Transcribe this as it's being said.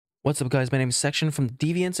What's up, guys? My name is Section from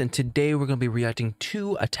Deviants, and today we're going to be reacting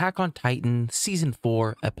to Attack on Titan Season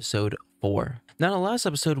 4, Episode 4. Now, in the last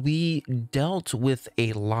episode, we dealt with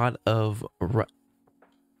a lot of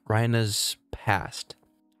Reina's past.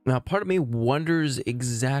 Now, part of me wonders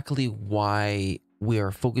exactly why we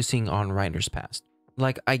are focusing on Reiner's past.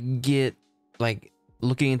 Like, I get, like,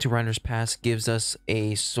 looking into Reiner's past gives us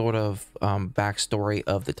a sort of backstory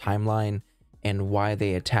of the timeline and why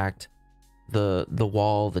they attacked the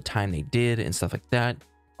wall the time they did and stuff like that.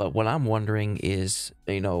 But what I'm wondering is,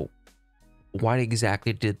 why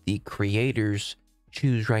exactly did the creators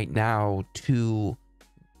choose right now to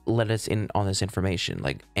let us in on this information?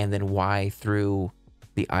 Like, and then why through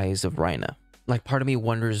the eyes of Reina? Like, part of me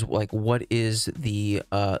wonders, like, what is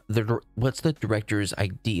what's the director's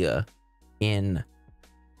idea in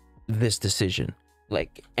this decision?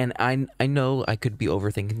 Like, and I know I could be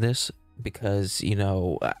overthinking this, because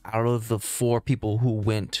out of the 4 people who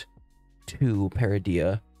went to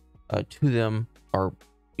Peridea, 2 of them are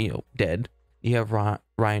dead. You have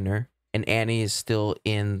Reiner, and Annie is still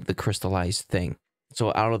in the crystallized thing.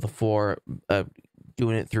 So out of the 4,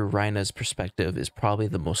 doing it through Reina's perspective is probably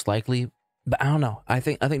the most likely. But I don't know, I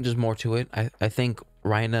think there's more to it. I think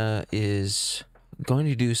Reina is going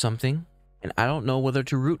to do something, and I don't know whether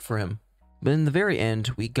to root for him. But in the very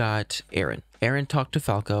end, we got Eren. Eren talked to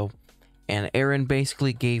Falco, and Eren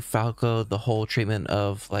basically gave Falco the whole treatment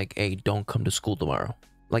of like, hey, don't come to school tomorrow.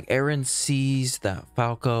 Like, Eren sees that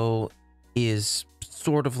Falco is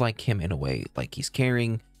sort of like him in a way. Like, he's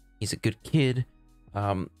caring, he's a good kid.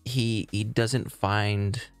 He doesn't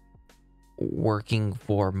find working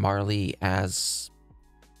for Marley as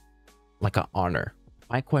like an honor.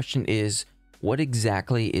 My question is, what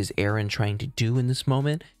exactly is Eren trying to do in this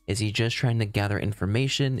moment? Is he just trying to gather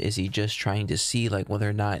information? Is he just trying to see like whether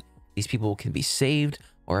or not these people can be saved,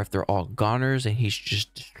 or if they're all goners and he's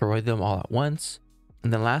just destroyed them all at once?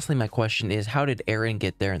 And then lastly, my question is, how did Eren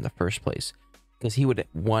get there in the first place? Because he would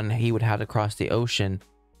have to cross the ocean,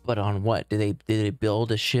 but on what? Did they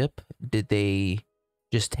build a ship? Did they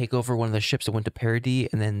just take over one of the ships that went to Peridea,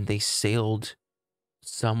 and then they sailed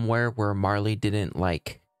somewhere where Marley didn't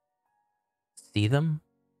like see them?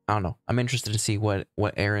 I don't know. I'm interested to see what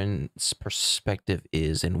Eren's perspective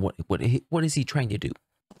is, and what is he trying to do.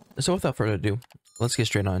 So without further ado, let's get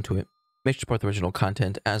straight on to it. Make sure to support the original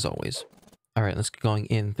content as always. All right, let's get going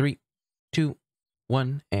in 3, 2,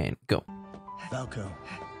 1, and go. Falco,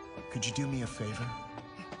 could you do me a favor?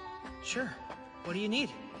 Sure. What do you need?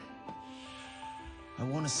 I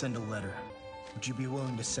want to send a letter. Would you be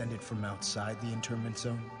willing to send it from outside the internment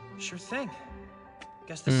zone? Sure thing.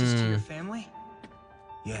 Guess this is to your family?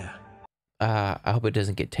 Yeah. I hope it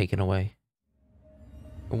doesn't get taken away.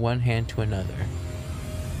 One hand to another.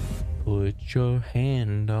 Put your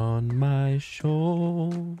hand on my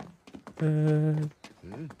shoulder.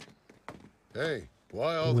 Hey,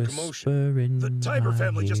 why all the commotion? Whisper in The Tiber my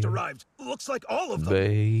family just ear. arrived. Looks like all of them.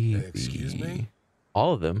 Baby. Excuse me?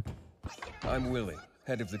 All of them? I'm Willie,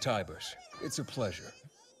 head of the Tibers. It's a pleasure.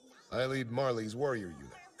 I lead Marley's warrior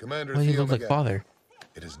unit. Commander Well, he Theo looks like Magath. father.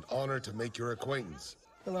 It is an honor to make your acquaintance.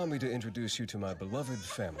 Allow me to introduce you to my beloved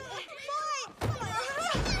family.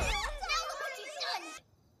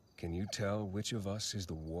 Can you tell which of us is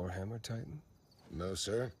the Warhammer Titan? No,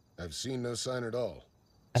 sir. I've seen no sign at all.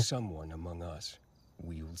 Someone among us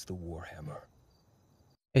wields the Warhammer.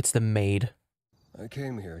 It's the maid. I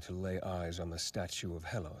came here to lay eyes on the statue of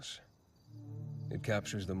Helos. It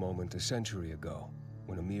captures the moment a century ago,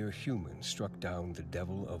 when a mere human struck down the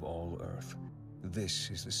devil of all Earth.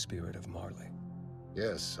 This is the spirit of Marley.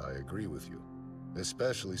 Yes, I agree with you.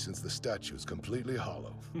 Especially since the statue is completely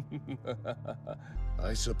hollow.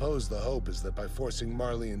 I suppose the hope is that by forcing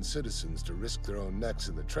Marleyan citizens to risk their own necks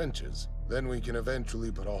in the trenches, then we can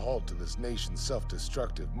eventually put a halt to this nation's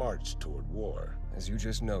self-destructive march toward war. As you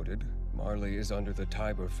just noted, Marley is under the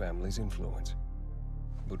Tiber family's influence.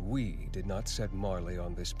 But we did not set Marley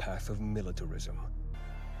on this path of militarism.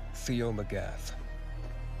 Theo Magath,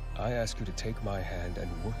 I ask you to take my hand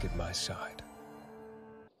and work at my side.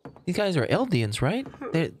 These guys are Eldians, right?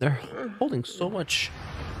 They're holding so much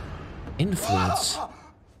influence.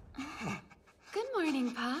 Good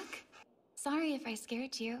morning, Puck. Sorry if I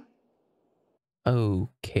scared you.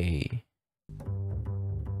 Okay.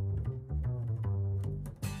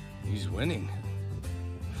 He's winning.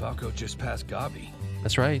 Falco just passed Gabi.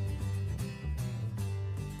 That's right.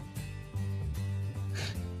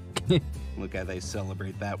 Look how they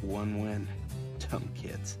celebrate that one win. Dumb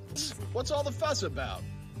kids. What's all the fuss about?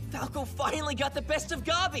 Falco finally got the best of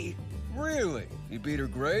Gabi! Really? You beat her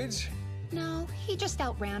grades? No, he just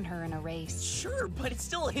outran her in a race. Sure, but it's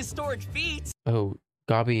still a historic feat. Oh,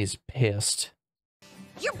 Gabi is pissed.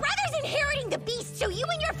 Your brother's inheriting the beast, so you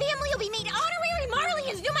and your family will be made honorary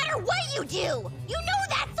Marleyans no matter what you do. You know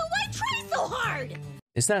that, so why try so hard?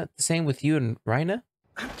 Is that the same with you and Rhina?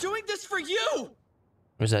 I'm doing this for you!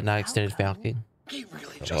 Or is that not extended Falcon? He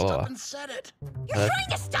really just up and said it. You're trying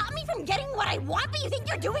to stop me from getting what I want, but you think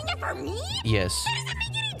you're doing it for me? Yes. That doesn't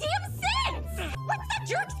make any damn sense! What's that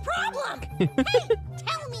jerk's problem? Hey,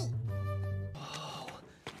 tell me! Oh.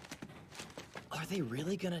 Are they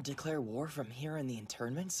really gonna declare war from here in the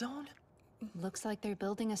internment zone? Looks like they're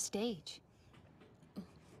building a stage.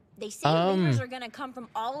 They say leaders are gonna come from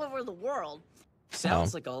all over the world.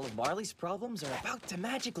 Sounds like all of Marley's problems are about to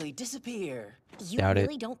magically disappear. You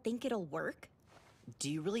really don't think it'll work?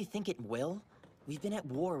 Do you really think it will? We've been at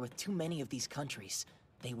war with too many of these countries.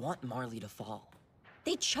 They want Marley to fall.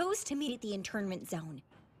 They chose to meet at the internment zone.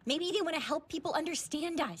 Maybe they want to help people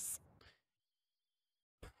understand us.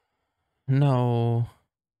 No.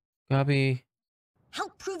 Gabi.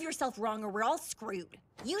 Help prove yourself wrong or we're all screwed.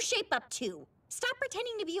 You shape up too. Stop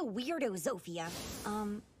pretending to be a weirdo, Zofia.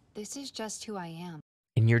 This is just who I am.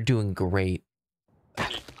 And you're doing great.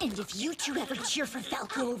 And if you two ever cheer for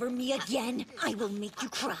Falco over me again, I will make you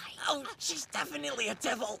cry. Oh, she's definitely a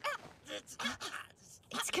devil.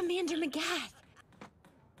 It's Commander Magath.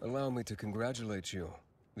 Allow me to congratulate you.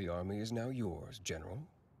 The army is now yours, General.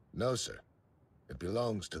 No, sir. It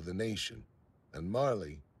belongs to the nation. And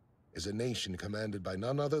Marley is a nation commanded by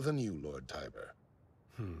none other than you, Lord Tiber.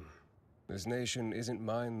 This nation isn't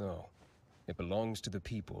mine, though. It belongs to the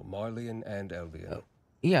people, Marleyan and Eldian.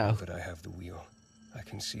 Yeah. Now that I have the wheel, I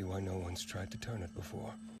can see why no one's tried to turn it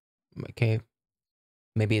before. Okay.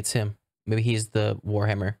 Maybe it's him. Maybe he's the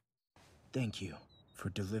Warhammer. Thank you for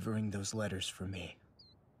delivering those letters for me.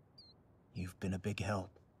 You've been a big help.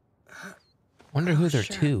 Wonder who they're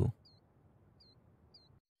to.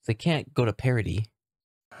 They can't go to Parody.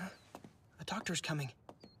 A doctor's coming.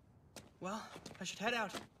 Well, I should head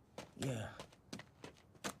out. Yeah.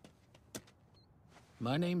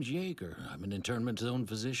 My name's Jaeger. I'm an internment zone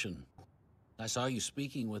physician. I saw you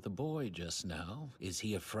speaking with a boy just now. Is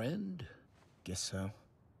he a friend? Guess so.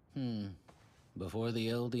 Before the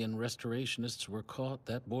Eldian restorationists were caught,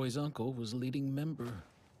 that boy's uncle was leading member.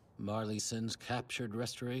 Marley sends captured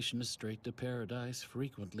restorationists straight to paradise,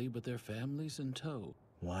 frequently with their families in tow.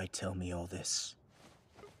 Why tell me all this?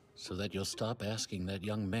 So that you'll stop asking that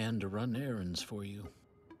young man to run errands for you.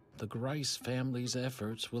 The Grice family's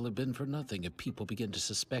efforts will have been for nothing if people begin to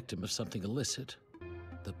suspect him of something illicit.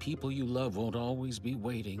 The people you love won't always be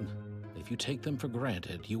waiting. If you take them for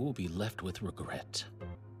granted, you will be left with regret.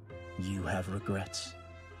 You have regrets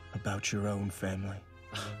about your own family?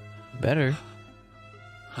 Better.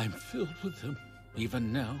 I'm filled with them,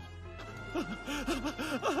 even now.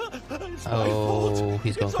 Oh,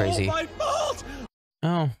 he's going crazy. All my fault!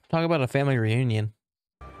 Oh, talk about a family reunion.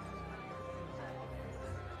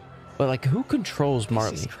 But like, who controls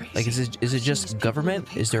Marley? Like, is it just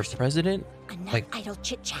government? Is there a president? Enough idle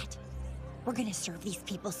chit chat. We're gonna serve these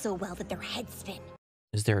people so well that their heads spin.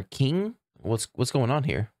 Is there a king? What's going on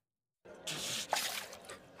here?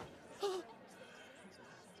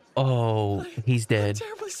 Oh, he's dead.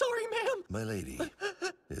 Terribly sorry, ma'am. My lady,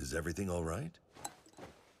 is everything all right?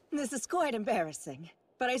 This is quite embarrassing,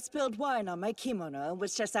 but I spilled wine on my kimono and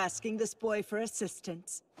was just asking this boy for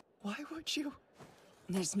assistance. Why would you?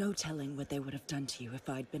 There's no telling what they would have done to you if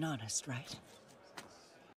I'd been honest, right?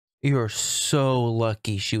 You're so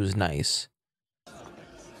lucky she was nice.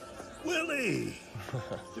 Willie!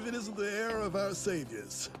 If it isn't the heir of our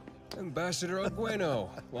saviors. Ambassador Argueno,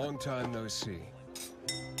 long time no see.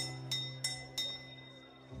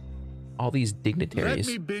 All these dignitaries.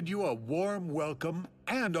 Let me bid you a warm welcome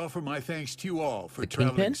and offer my thanks to you all for The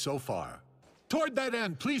traveling Kingpin? so far. Toward that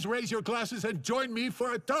end, please raise your glasses and join me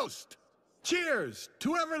for a toast. Cheers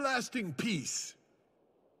to everlasting peace.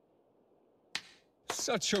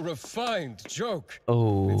 Such a refined joke.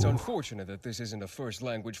 Oh. It's unfortunate that this isn't a first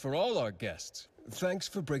language for all our guests. Thanks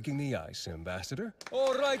for breaking the ice, Ambassador.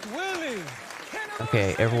 All right, Willie.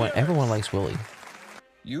 Okay, everyone likes Willie.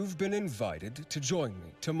 You've been invited to join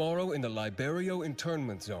me tomorrow in the Liberio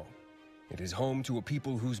internment zone. It is home to a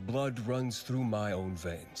people whose blood runs through my own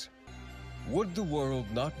veins. Would the world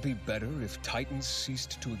not be better if Titans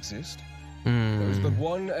ceased to exist? There's but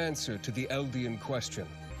one answer to the Eldian question,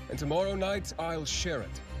 and tomorrow night I'll share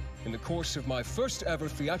it in the course of my first ever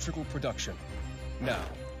theatrical production. Now,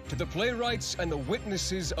 to the playwrights and the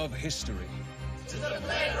witnesses of history. To the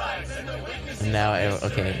playwrights and the witnesses And now,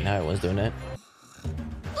 okay, now everyone's doing it.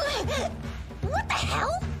 What the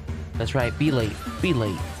hell? That's right. Be late. Be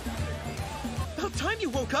late. about time you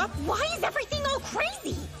woke up. Why is everything all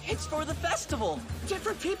crazy? It's for the festival.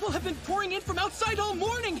 Different people have been pouring in from outside all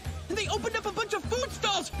morning, and they opened up a bunch of food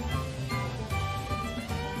stalls.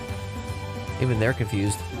 Even they're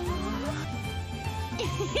confused.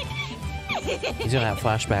 He's gonna have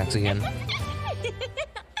flashbacks again.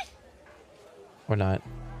 Or not.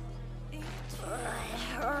 It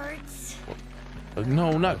hurts.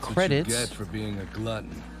 No, not That's credits. What you get for being a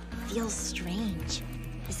glutton. Feels strange.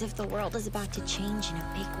 As if the world is about to change in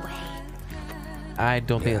a big way. I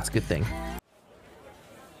don't think that's a good thing.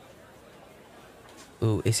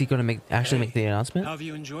 Ooh, is he gonna actually make the announcement? Have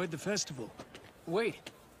you enjoyed the festival?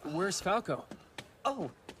 Wait, where's Falco? Oh,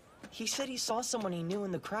 he said he saw someone he knew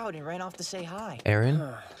in the crowd and ran off to say hi. Aaron?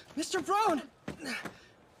 Mr. Brown!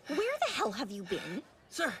 Where the hell have you been?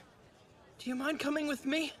 Sir, do you mind coming with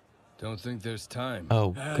me? Don't think there's time.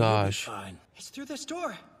 Oh, gosh. Fine. It's through this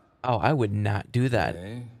door. Oh, I would not do that.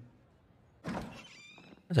 Okay.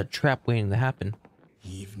 There's a trap waiting to happen.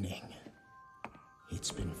 Evening.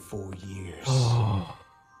 It's been 4 years. Oh.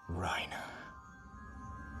 Raina.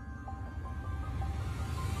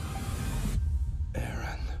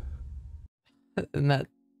 And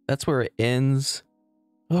that's where it ends.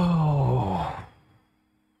 Oh.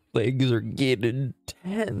 Legs are getting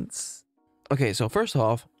tense. Okay, so first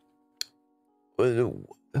off, who,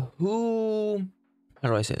 how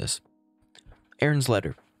do I say this? Aaron's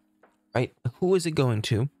letter, right? Who is it going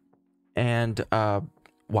to? And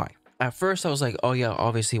why? At first I was like, oh yeah,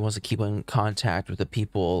 obviously he wants to keep in contact with the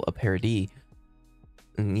people of Paradis.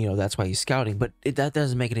 And, you know, that's why he's scouting. But that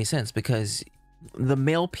doesn't make any sense, because the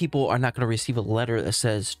male people are not going to receive a letter that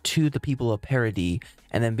says to the people of Paradis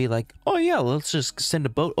and then be like, oh yeah, let's just send a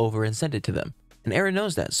boat over and send it to them. And Aaron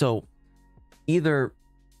knows that. So either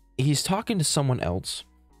he's talking to someone else,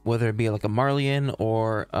 whether it be like a Marleyan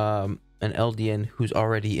or an Eldian who's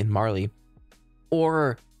already in Marley,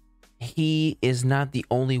 or he is not the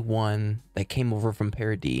only one that came over from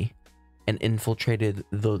Paradis and infiltrated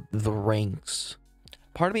the ranks.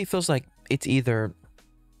 Part of me feels like it's either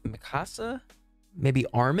Mikasa, maybe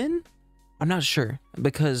Armin. I'm not sure,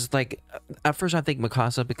 because like at first I think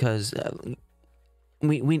Mikasa, because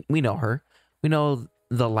we know her. We know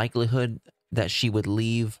the likelihood that she would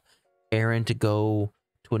leave Aaron to go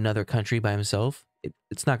to another country by himself.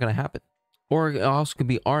 It's not going to happen. Or it also could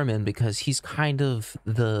be Armin, because he's kind of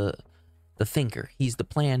the thinker. He's the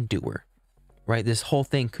plan doer, right? This whole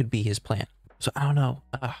thing could be his plan. So I don't know.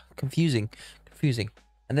 Confusing.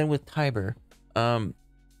 And then with Tiber,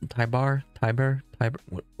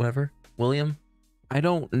 whatever, William, I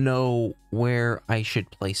don't know where I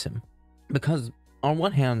should place him, because on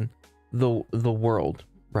one hand, the world,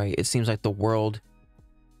 right? It seems like the world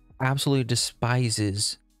absolutely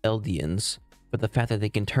despises Eldians for the fact that they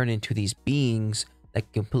can turn into these beings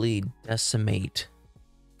that completely decimate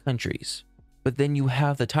countries. But then you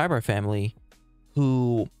have the Tiber family,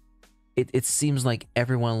 who it seems like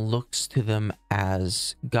everyone looks to them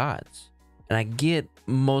as gods. And I get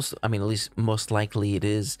at least most likely it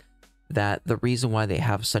is that the reason why they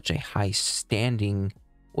have such a high standing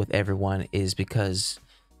with everyone is because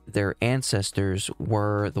their ancestors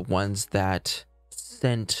were the ones that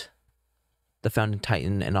sent the Founding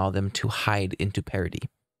Titan and all of them to hide into Paradis.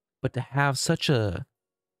 But to have such a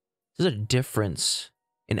difference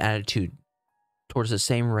in attitude towards the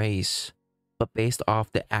same race, but based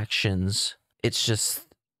off the actions, it's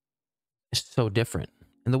so different.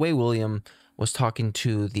 And the way William was talking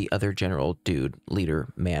to the other general dude,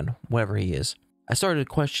 leader, man, whatever he is, I started to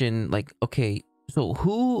question, like, okay, so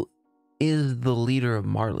who is the leader of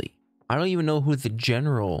Marley? I don't even know who the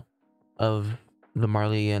general of the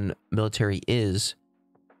Marleyan military is.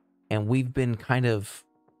 And we've been kind of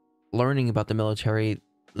learning about the military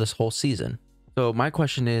this whole season. So my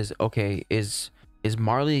question is, okay, is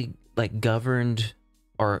Marley like governed,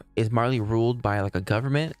 or is Marley ruled by like a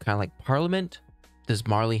government, kind of like parliament? Does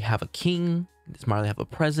Marley have a king? Does Marley have a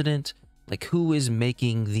president? Like, who is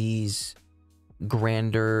making these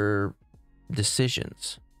grander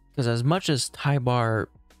decisions? Because as much as Tybar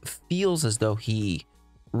feels as though he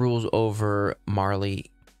rules over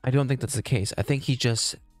Marley, I don't think that's the case. I think he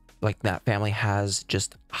just, like, that family has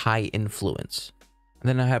just high influence. And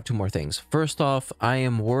then I have two more things. First off, I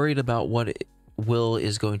am worried about what Will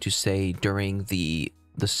is going to say during the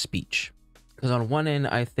speech. Because on one end,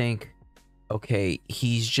 I think, okay,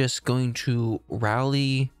 he's just going to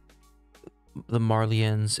rally the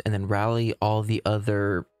Marleyans and then rally all the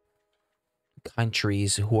other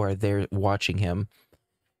countries who are there watching him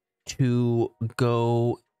to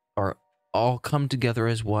go, or all come together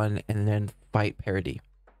as one and then fight Paradis.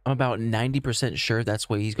 I'm about 90% sure that's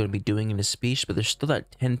what he's going to be doing in his speech, but there's still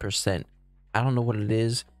that 10% I don't know what it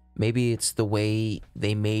is. Maybe it's the way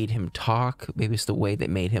they made him talk. Maybe it's the way they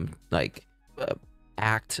made him like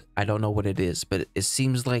act. I don't know what it is, but it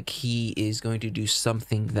seems like he is going to do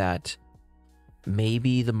something that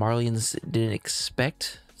maybe the Marleyans didn't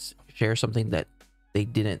expect. Share something that they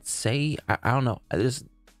didn't say. I don't know.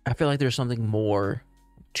 I feel like there's something more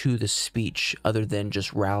to the speech other than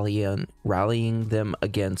just rallying them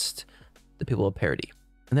against the people of Paradis.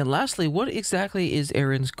 And then lastly, what exactly is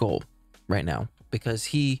Eren's goal right now? Because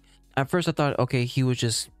at first I thought, okay, he was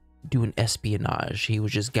just doing espionage. He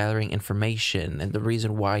was just gathering information. And the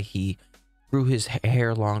reason why he grew his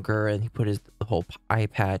hair longer and he put the whole eye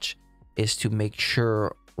patch is to make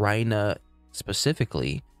sure Rhaina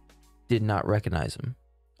specifically did not recognize him.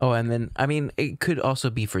 Oh, and then, I mean, it could also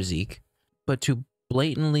be for Zeke, but to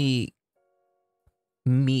blatantly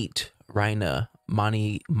meet Rhaina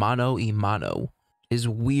mano a mano is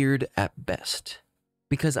weird at best.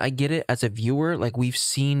 Because I get it as a viewer, like we've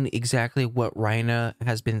seen exactly what Rhaina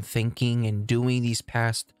has been thinking and doing these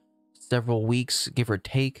past several weeks, give or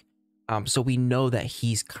take. So we know that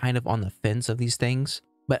he's kind of on the fence of these things.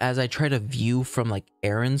 But as I try to view from like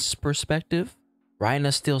Eren's perspective,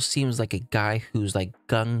 Rhaina still seems like a guy who's like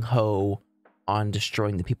gung-ho on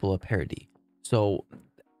destroying the people of Paradis. So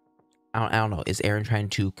I don't know. Is Eren trying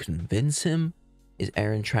to convince him? Is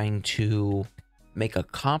Eren trying to make a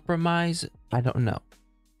compromise? I don't know.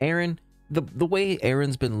 Eren, the way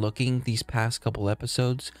Eren's been looking these past couple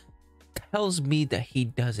episodes tells me that he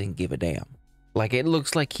doesn't give a damn. Like, it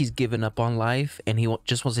looks like he's given up on life and he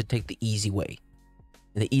just wants to take the easy way.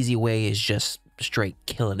 And the easy way is just straight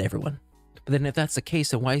killing everyone. But then if that's the case,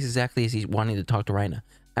 then why exactly is he wanting to talk to Rhaina?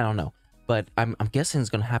 I don't know. But I'm guessing it's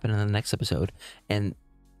going to happen in the next episode. And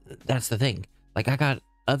that's the thing. Like, I got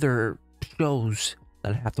other shows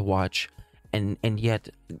that I have to watch. And yet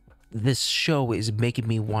this show is making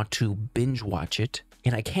me want to binge watch it.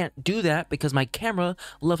 And I can't do that because my camera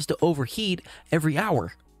loves to overheat every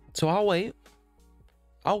hour. So I'll wait.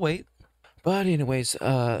 But anyways,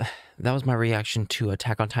 that was my reaction to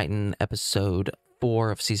Attack on Titan episode 4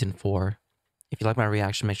 of season 4. If you like my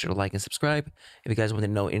reaction, make sure to like and subscribe. If you guys want to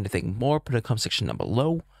know anything more, put it in the comment section down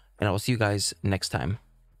below. And I will see you guys next time.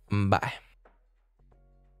 Bye.